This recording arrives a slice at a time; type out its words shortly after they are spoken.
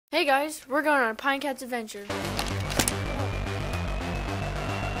Hey guys, we're going on a Pine Cats adventure.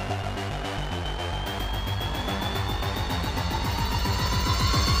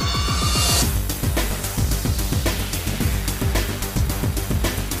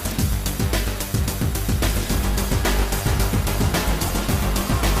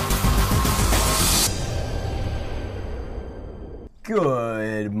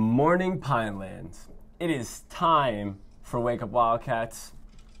 Good morning, Pinelands. It is time for Wake Up Wildcats.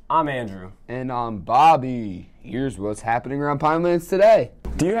 I'm Andrew. And I'm Bobby. Here's what's happening around Pinelands today.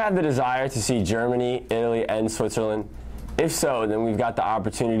 Do you have the desire to see Germany, Italy, and Switzerland? If so, then we've got the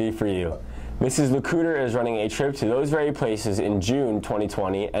opportunity for you. Mrs. Lacuter is running a trip to those very places in June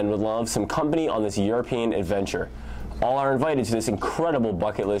 2020 and would love some company on this European adventure. All are invited to this incredible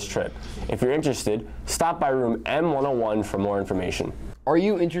bucket list trip. If you're interested, stop by room M101 for more information. Are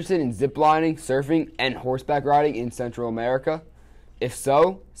you interested in ziplining, surfing, and horseback riding in Central America? If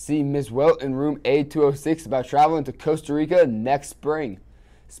so, see Ms. Wilt in room A206 about traveling to Costa Rica next spring.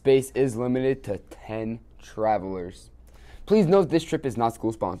 Space is limited to 10 travelers. Please note this trip is not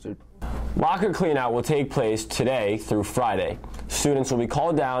school sponsored. Locker cleanout will take place today through Friday. Students will be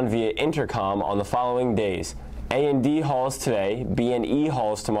called down via intercom on the following days. A and D halls today, B and E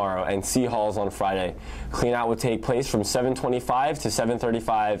halls tomorrow, and C halls on Friday. Cleanout will take place from 7:25 to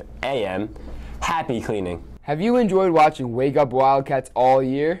 7:35 a.m. Happy cleaning. Have you enjoyed watching Wake Up Wildcats all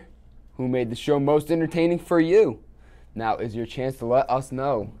year? Who made the show most entertaining for you? Now is your chance to let us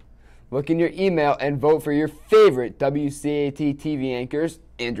know. Look in your email and vote for your favorite WCAT-TV anchors,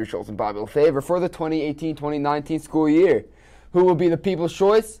 Andrew Schultz and Bobby LaFavor, for the 2018-2019 school year. Who will be the people's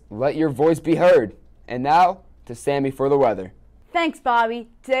choice? Let your voice be heard. And now, to Sammy for the weather. Thanks, Bobby.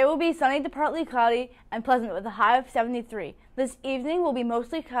 Today will be sunny to partly cloudy and pleasant with a high of 73. This evening will be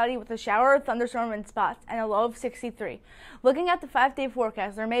mostly cloudy with a shower or thunderstorm in spots and a low of 63. Looking at the 5-day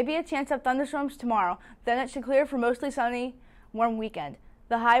forecast, there may be a chance of thunderstorms tomorrow. Then it should clear for mostly sunny, warm weekend.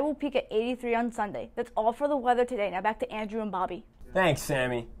 The high will peak at 83 on Sunday. That's all for the weather today. Now back to Andrew and Bobby. Thanks,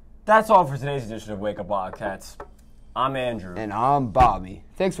 Sammy. That's all for today's edition of Wake Up Wildcats. I'm Andrew. And I'm Bobby.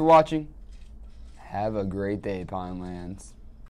 Thanks for watching. Have a great day, Pinelands.